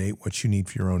up to date, what you need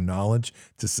for your own knowledge,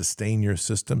 to sustain your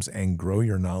systems and grow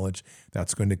your knowledge.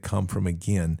 That's going to come from,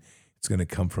 again, it's going to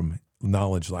come from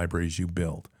knowledge libraries you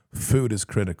build. Food is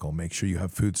critical. Make sure you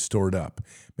have food stored up.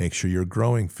 Make sure you're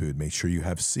growing food. Make sure you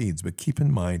have seeds. But keep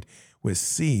in mind, with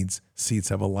seeds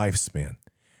have a lifespan.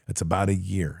 It's about a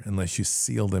year. Unless you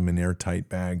seal them in airtight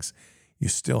bags, you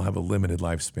still have a limited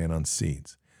lifespan on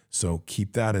seeds. So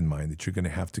keep that in mind, that you're going to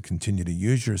have to continue to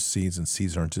use your seeds, and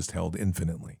seeds aren't just held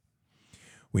infinitely.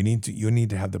 You need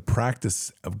to have the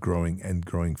practice of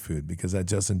growing food, because that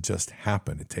doesn't just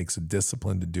happen. It takes a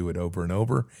discipline to do it over and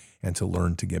over and to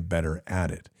learn to get better at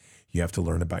it. You have to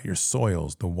learn about your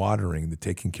soils, the watering, the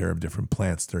taking care of different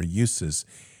plants, their uses,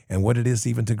 and what it is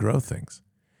even to grow things.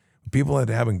 People that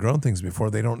haven't grown things before,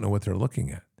 they don't know what they're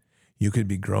looking at. You could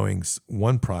be growing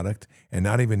one product and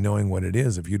not even knowing what it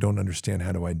is if you don't understand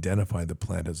how to identify the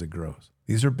plant as it grows.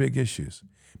 These are big issues,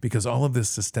 because all of this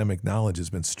systemic knowledge has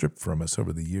been stripped from us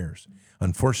over the years.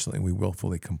 Unfortunately, we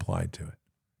willfully complied to it.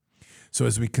 So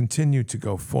as we continue to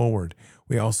go forward,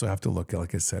 we also have to look,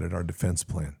 like I said, at our defense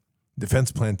plan.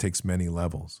 Defense plan takes many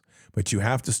levels, but you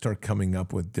have to start coming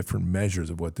up with different measures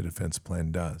of what the defense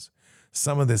plan does.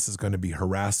 Some of this is going to be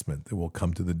harassment that will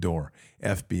come to the door.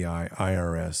 FBI,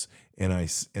 IRS,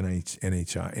 NIH,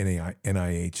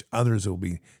 others will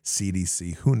be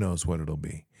CDC. Who knows what it'll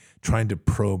be? Trying to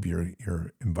probe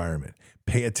your environment.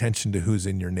 Pay attention to who's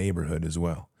in your neighborhood as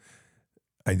well.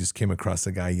 I just came across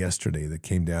a guy yesterday that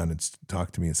came down and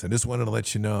talked to me and said, just wanted to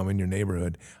let you know I'm in your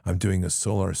neighborhood. I'm doing a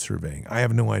solar surveying. I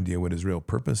have no idea what his real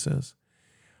purpose is.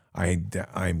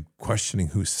 I'm questioning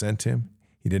who sent him.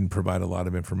 He didn't provide a lot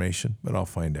of information, but I'll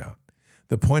find out.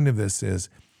 The point of this is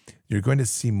you're going to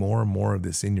see more and more of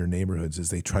this in your neighborhoods as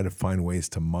they try to find ways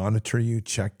to monitor you,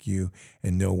 check you,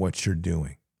 and know what you're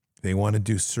doing. They want to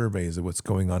do surveys of what's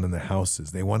going on in the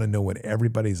houses. They want to know what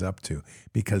everybody's up to,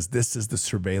 because this is the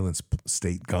surveillance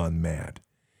state gone mad.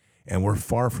 And we're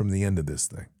far from the end of this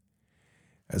thing.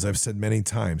 As I've said many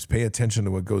times, pay attention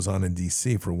to what goes on in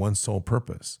D.C. for one sole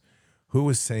purpose. Who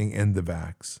is saying end the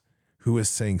vax? Who is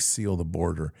saying seal the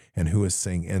border? And who is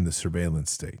saying end the surveillance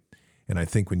state? And I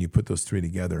think when you put those three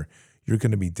together, you're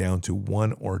going to be down to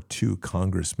one or two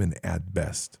congressmen at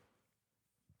best.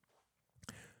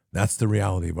 That's the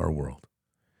reality of our world.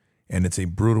 And it's a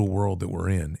brutal world that we're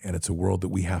in, and it's a world that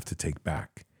we have to take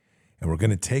back. And we're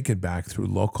going to take it back through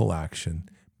local action,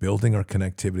 building our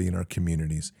connectivity in our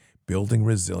communities, building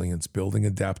resilience, building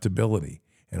adaptability.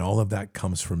 And all of that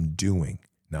comes from doing,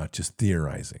 not just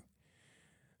theorizing.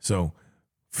 So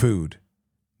food,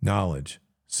 knowledge,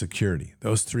 security,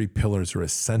 those three pillars are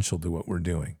essential to what we're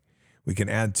doing. We can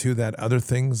add to that other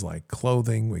things like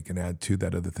clothing. We can add to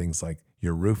that other things like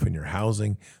your roof and your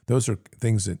housing. Those are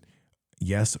things that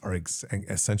yes, are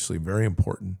essentially very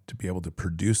important to be able to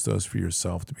produce those for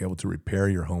yourself, to be able to repair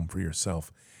your home for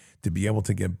yourself, to be able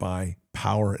to get by.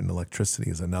 Power and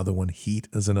electricity is another one. Heat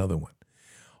is another one.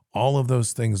 All of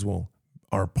those things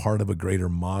are part of a greater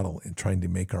model in trying to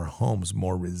make our homes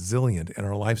more resilient and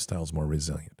our lifestyles more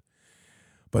resilient.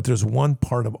 But there's one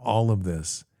part of all of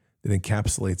this that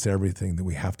encapsulates everything that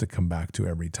we have to come back to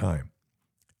every time.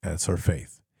 And it's our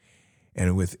faith.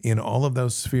 And within all of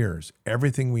those spheres,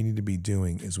 everything we need to be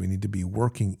doing is we need to be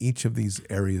working each of these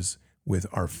areas with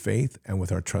our faith and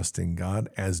with our trust in God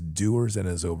as doers and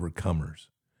as overcomers.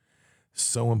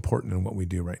 So important in what we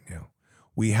do right now.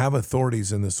 We have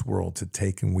authorities in this world to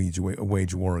take and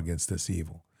wage war against this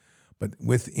evil. But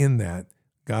within that,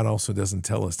 God also doesn't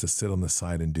tell us to sit on the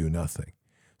side and do nothing.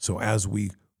 So as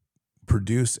we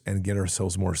produce and get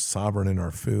ourselves more sovereign in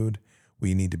our food,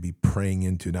 we need to be praying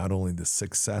into not only the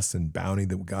success and bounty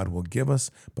that God will give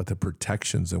us, but the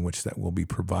protections in which that will be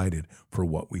provided for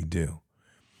what we do.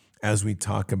 As we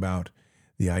talk about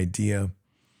the idea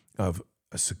of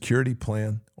a security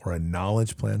plan or a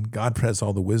knowledge plan, God has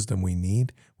all the wisdom we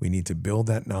need. We need to build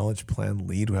that knowledge plan,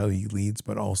 lead how He leads,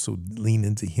 but also lean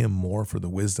into Him more for the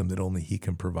wisdom that only He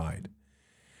can provide.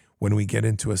 When we get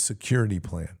into a security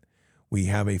plan, we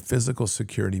have a physical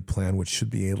security plan, which should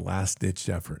be a last-ditch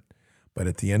effort. But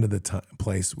at the end of the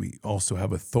place, we also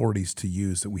have authorities to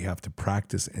use that we have to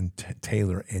practice and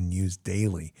tailor and use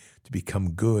daily to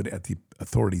become good at the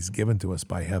authorities given to us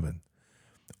by heaven.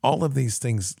 All of these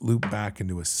things loop back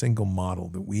into a single model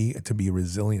that we, to be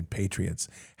resilient patriots,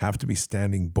 have to be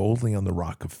standing boldly on the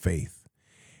rock of faith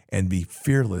and be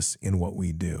fearless in what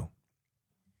we do.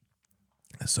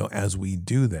 So as we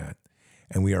do that,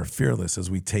 and we are fearless,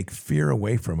 as we take fear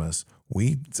away from us,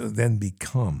 we then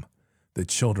become the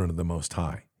children of the Most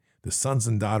High, the sons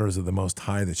and daughters of the Most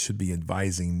High that should be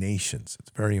advising nations.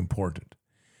 It's very important.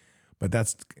 But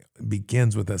that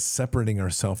begins with us separating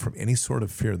ourselves from any sort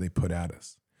of fear they put at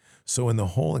us. So in the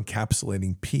whole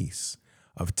encapsulating piece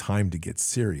of time to get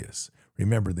serious,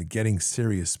 remember that getting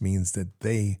serious means that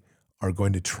they are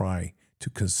going to try to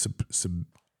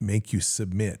make you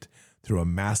submit through a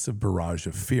massive barrage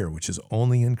of fear, which is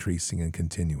only increasing and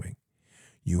continuing.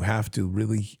 You have to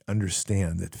really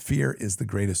understand that fear is the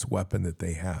greatest weapon that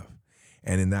they have.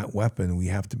 And in that weapon, we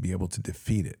have to be able to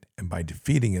defeat it. And by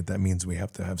defeating it, that means we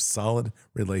have to have solid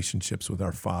relationships with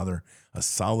our Father, a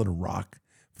solid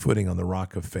footing on the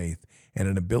rock of faith, and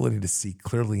an ability to see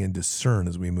clearly and discern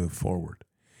as we move forward.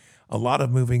 A lot of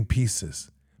moving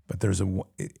pieces, but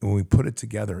when we put it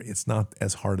together, it's not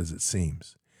as hard as it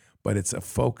seems. But it's a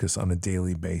focus on a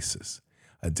daily basis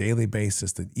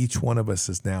that each one of us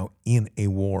is now in a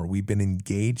war. We've been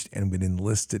engaged and been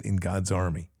enlisted in God's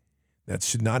army. That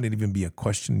should not even be a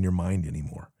question in your mind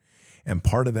anymore. And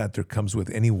part of that comes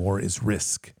with any war is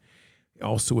risk.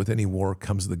 Also with any war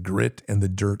comes the grit and the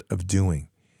dirt of doing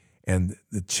and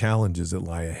the challenges that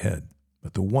lie ahead.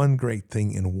 But the one great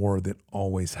thing in war that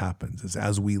always happens is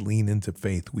as we lean into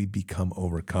faith, we become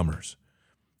overcomers.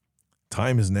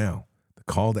 Time is now. The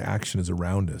call to action is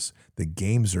around us. The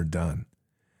games are done.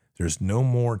 There's no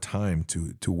more time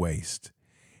to waste.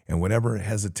 And whatever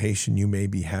hesitation you may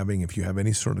be having, if you have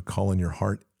any sort of call in your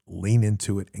heart, lean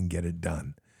into it and get it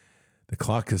done. The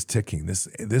clock is ticking.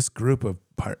 This group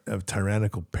of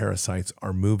tyrannical parasites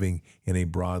are moving in a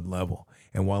broad level.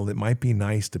 And while it might be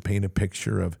nice to paint a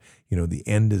picture of, the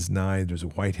end is nigh, there's a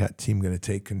white hat team going to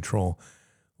take control,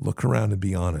 look around and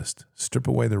be honest. Strip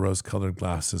away the rose-colored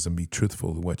glasses and be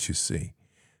truthful to what you see.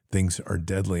 Things are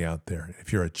deadly out there.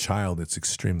 If you're a child, it's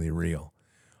extremely real.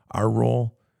 Our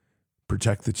role,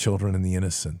 protect the children and the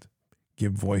innocent,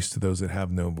 give voice to those that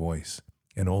have no voice,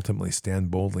 and ultimately stand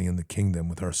boldly in the kingdom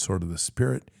with our sword of the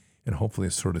Spirit and hopefully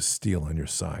a sword of steel on your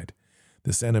side.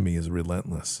 This enemy is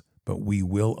relentless, but we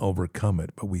will overcome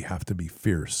it, but we have to be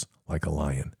fierce like a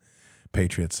lion.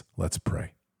 Patriots, let's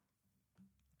pray.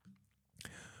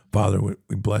 Father,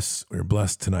 we're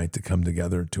blessed tonight to come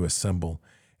together, to assemble,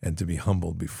 and to be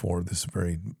humbled before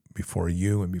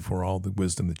you and before all the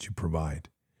wisdom that you provide.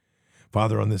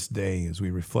 Father, on this day, as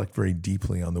we reflect very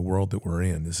deeply on the world that we're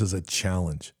in, this is a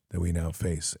challenge that we now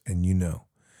face, and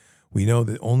we know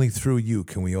that only through you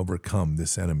can we overcome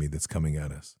this enemy that's coming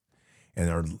at us.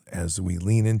 And as we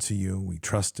lean into you, we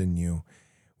trust in you,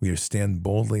 we stand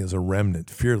boldly as a remnant,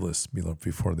 fearless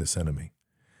before this enemy.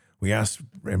 We ask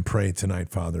and pray tonight,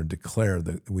 Father, declare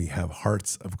that we have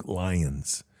hearts of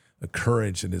lions, a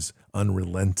courage that is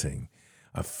unrelenting,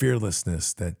 a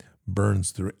fearlessness that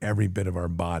burns through every bit of our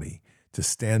body to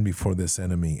stand before this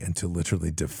enemy and to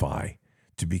literally defy,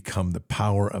 to become the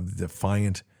power of the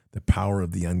defiant, the power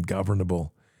of the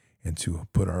ungovernable, and to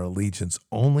put our allegiance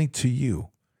only to you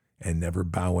and never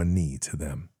bow a knee to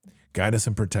them. Guide us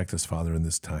and protect us, Father, in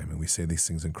this time. And we say these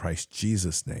things in Christ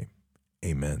Jesus' name.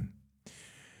 Amen.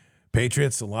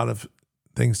 Patriots, a lot of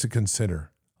things to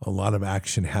consider, a lot of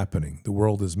action happening. The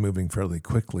world is moving fairly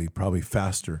quickly, probably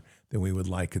faster than we would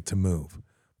like it to move.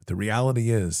 But the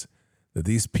reality is that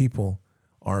these people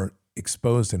are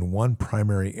exposed in one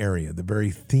primary area, the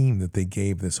very theme that they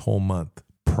gave this whole month,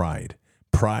 pride.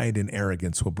 Pride and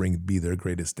arrogance will be their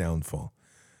greatest downfall.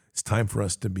 It's time for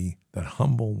us to be that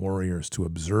humble warriors, to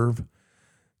observe,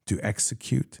 to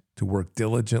execute, to work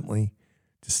diligently,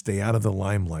 to stay out of the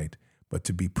limelight, but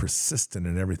to be persistent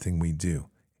in everything we do.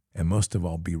 And most of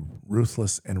all, be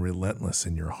ruthless and relentless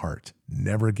in your heart.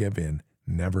 Never give in,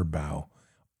 never bow.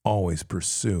 Always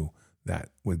pursue that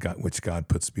which God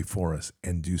puts before us,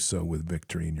 and do so with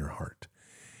victory in your heart.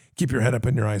 Keep your head up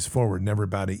and your eyes forward. Never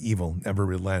bow to evil, never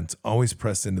relent. Always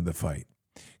press into the fight.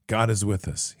 God is with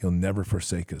us. He'll never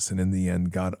forsake us. And in the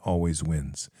end, God always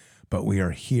wins. But we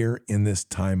are here in this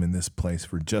time, in this place,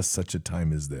 for just such a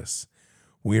time as this.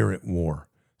 We are at war.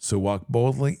 So walk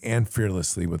boldly and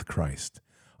fearlessly with Christ.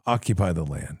 Occupy the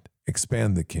land.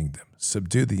 Expand the kingdom.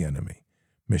 Subdue the enemy.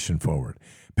 Mission forward.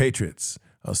 Patriots,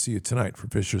 I'll see you tonight for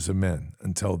Fishers of Men.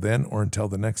 Until then, or until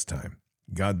the next time,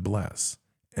 God bless,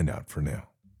 and out for now.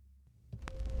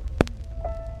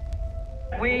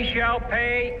 We shall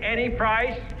pay any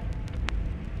price,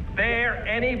 bear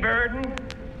any burden,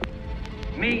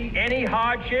 meet any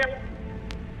hardship,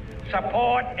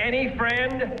 support any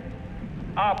friend,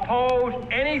 oppose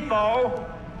any foe,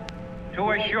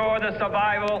 to assure the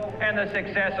survival and the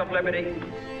success of liberty.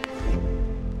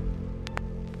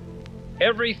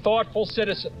 Every thoughtful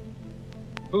citizen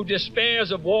who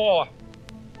despairs of war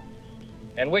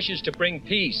and wishes to bring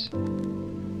peace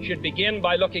should begin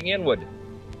by looking inward,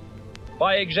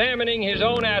 by examining his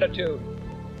own attitude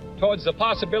towards the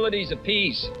possibilities of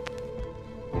peace.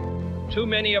 Too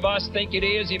many of us think it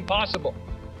is impossible.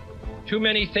 Too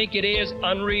many think it is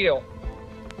unreal.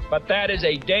 But that is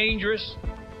a dangerous,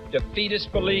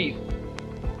 defeatist belief.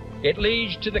 It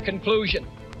leads to the conclusion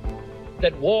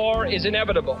that war is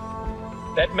inevitable,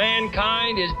 that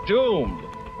mankind is doomed,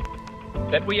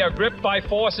 that we are gripped by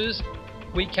forces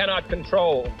we cannot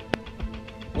control.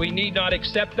 We need not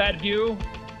accept that view.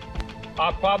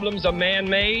 Our problems are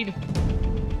man-made,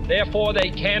 therefore they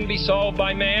can be solved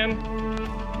by man,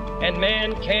 and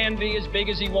man can be as big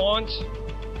as he wants.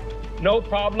 No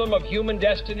problem of human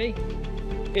destiny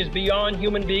is beyond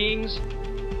human beings.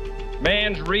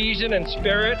 Man's reason and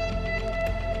spirit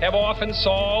have often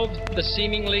solved the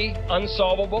seemingly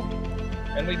unsolvable,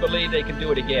 and we believe they can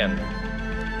do it again.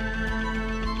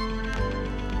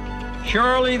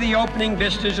 Surely the opening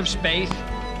vistas of space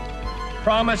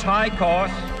promise high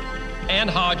costs and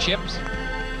hardships,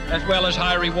 as well as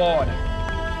high reward.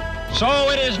 So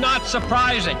it is not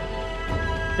surprising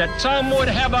that some would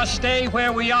have us stay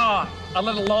where we are a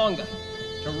little longer,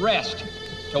 to rest,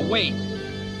 to wait.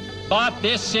 But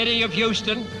this city of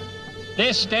Houston,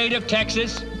 this state of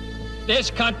Texas,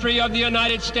 this country of the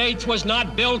United States was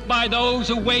not built by those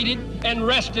who waited and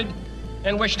rested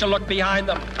and wished to look behind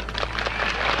them.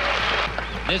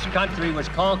 This country was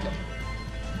conquered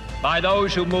by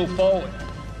those who move forward,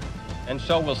 and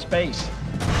so will space.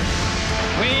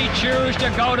 We choose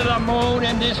to go to the moon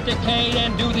in this decade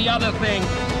and do the other thing,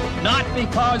 not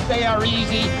because they are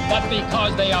easy, but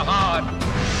because they are hard.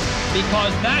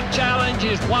 Because that challenge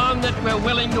is one that we're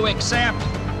willing to accept.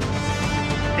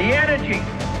 The energy,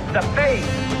 the faith,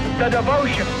 the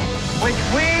devotion which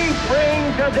we bring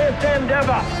to this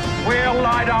endeavor will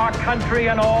light our country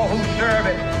and all who serve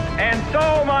it. And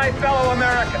so, my fellow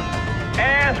Americans,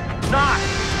 ask not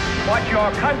what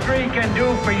your country can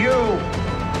do for you.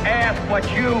 Ask what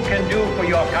you can do for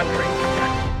your country.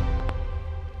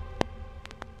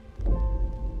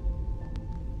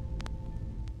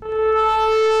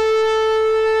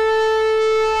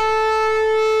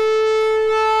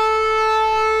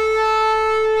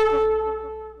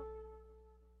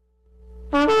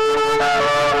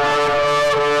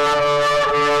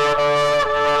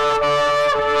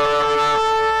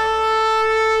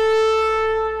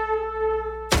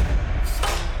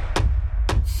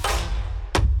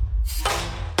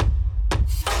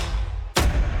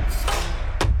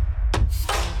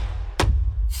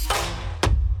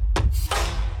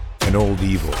 An old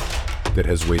evil that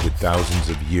has waited thousands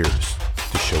of years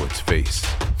to show its face.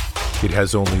 It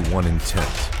has only one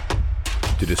intent: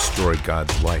 to destroy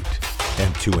God's light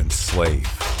and to enslave.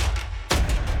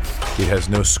 It has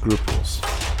no scruples.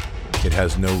 It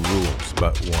has no rules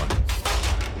but one: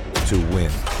 to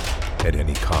win at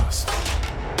any cost.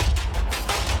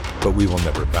 But we will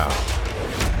never bow,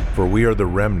 for we are the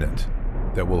remnant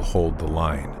that will hold the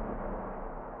line.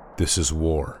 This is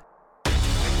war.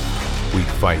 We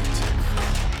fight.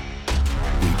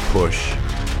 We push.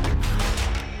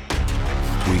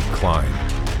 We climb.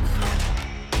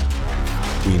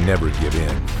 We never give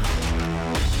in.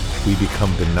 We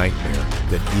become the nightmare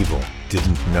that evil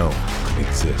didn't know could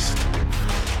exist.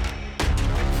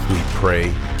 We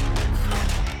pray.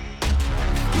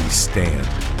 We stand.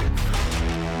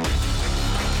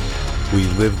 We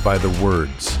live by the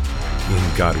words,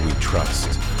 "In God we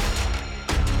trust."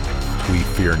 We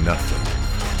fear nothing.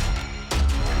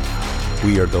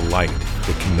 We are the light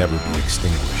that can never be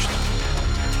extinguished.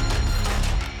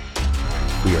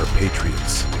 We are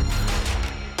patriots.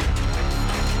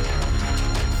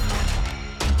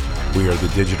 We are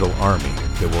the digital army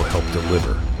that will help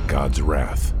deliver God's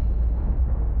wrath.